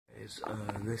guys,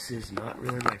 this is not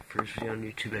really my first video on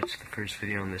YouTube, it's the first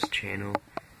video on this channel,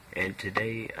 and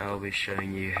today I'll be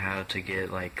showing you how to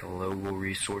get like global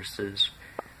resources,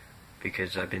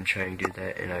 because I've been trying to do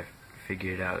that and I've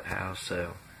figured out how.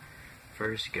 So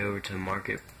first go over to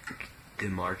the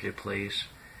marketplace,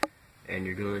 and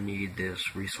you're going to need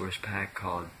this resource pack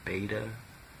called Beta,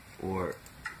 or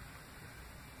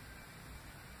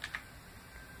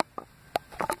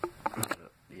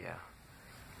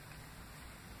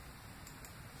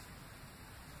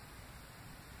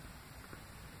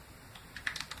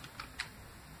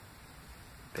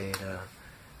Beta,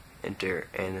 enter,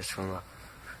 and it's gonna,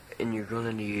 and you're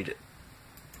gonna need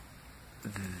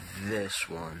this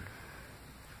one.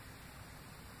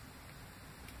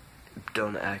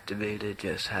 Don't activate it,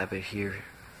 just have it here.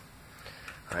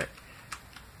 Alright,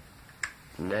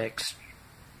 next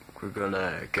we're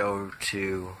gonna go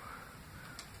to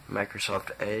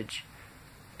Microsoft Edge,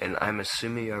 and I'm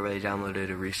assuming you already downloaded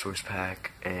a resource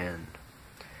pack, and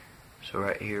so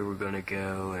right here we're gonna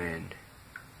go, and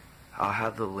I'll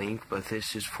have the link, but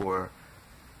this is for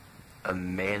a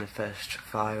manifest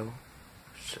file.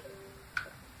 So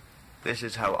this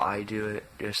is how I do it,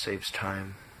 just saves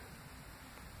time.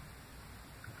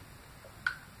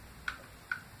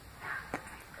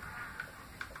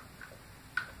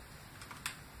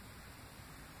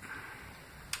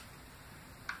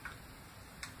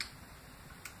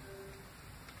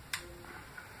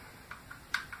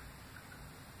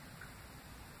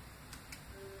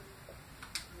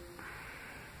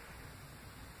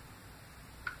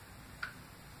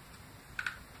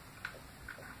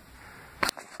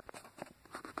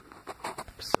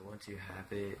 So once you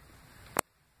have it,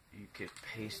 you could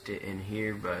paste it in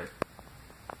here, but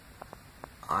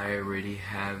I already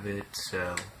have it,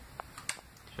 so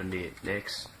you'll need it.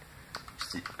 Next,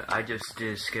 I just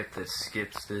did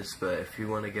skips this, but if you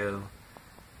want to go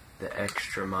the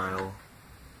extra mile,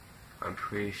 I'm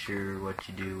pretty sure what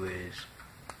you do is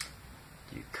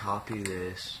you copy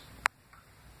this,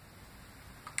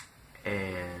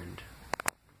 and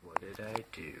what did I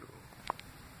do?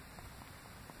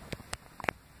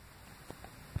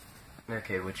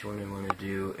 Okay, what you want to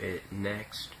do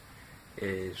next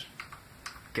is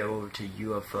go over to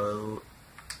UFO.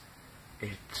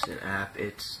 It's an app,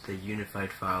 it's the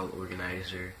Unified File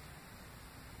Organizer,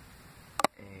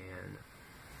 and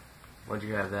once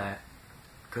you have that,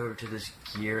 go over to this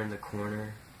gear in the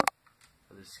corner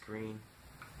of the screen,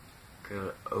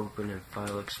 go to Open in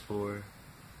File Explorer,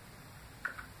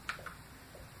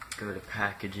 go to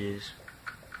Packages,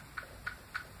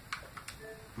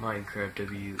 Minecraft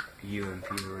WUMP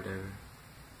or whatever.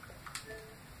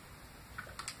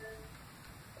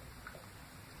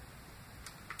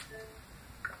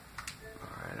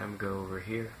 Alright, I'm gonna go over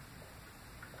here.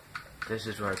 This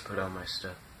is where I put all my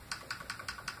stuff.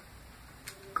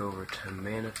 Go over to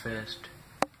Manifest,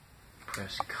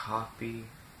 press copy,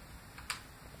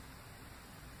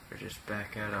 or just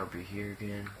back out, I'll be here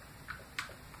again.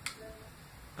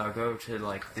 I'll go to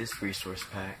like this resource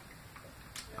pack.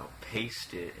 I'll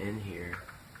paste it in here,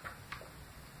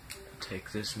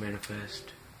 take this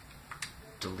manifest,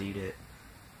 delete it,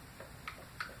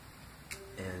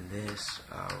 and this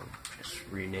I'll just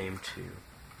rename to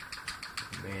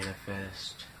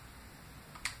manifest,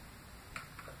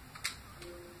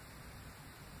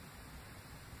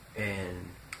 and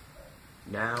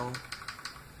now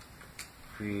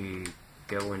if we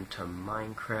go into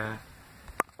Minecraft,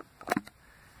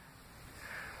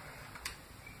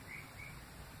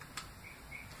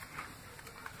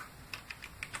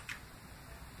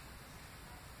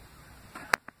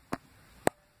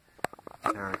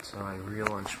 alright, so I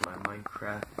relaunch my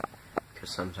Minecraft,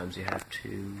 because sometimes you have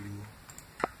to.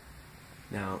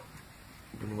 Now,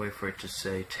 I'm gonna wait for it to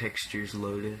say textures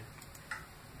loaded,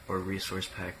 or resource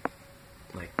pack,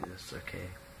 like this, okay.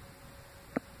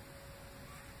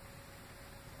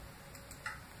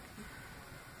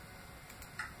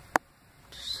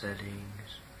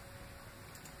 Settings,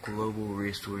 global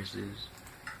resources,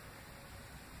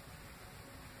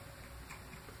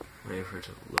 wait for it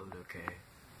to load, okay.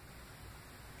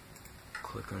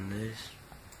 Click on this,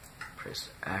 press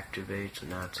activate, so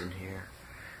now it's in here.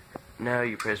 Now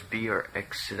you press B or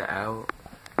exit out,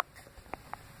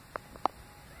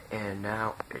 and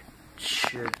now it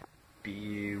should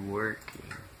be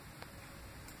working.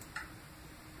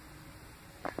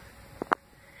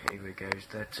 Anyway guys,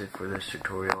 that's it for this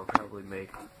tutorial. I'll probably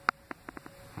make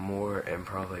more and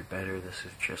probably better. This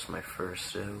is just my first,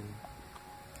 so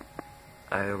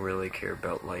I don't really care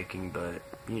about liking, but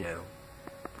you know,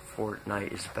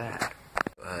 Fortnite is back.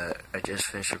 I just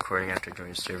finished recording after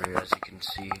joining the server. As you can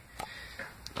see,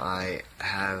 I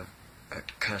have a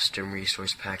custom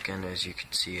resource pack in, as you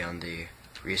can see on the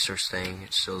resource thing.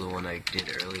 It's still the one I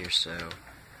did earlier, so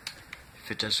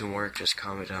if it doesn't work, just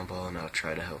comment down below and I'll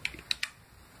try to help you.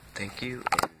 Thank you,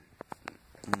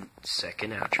 and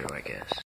second outro, I guess.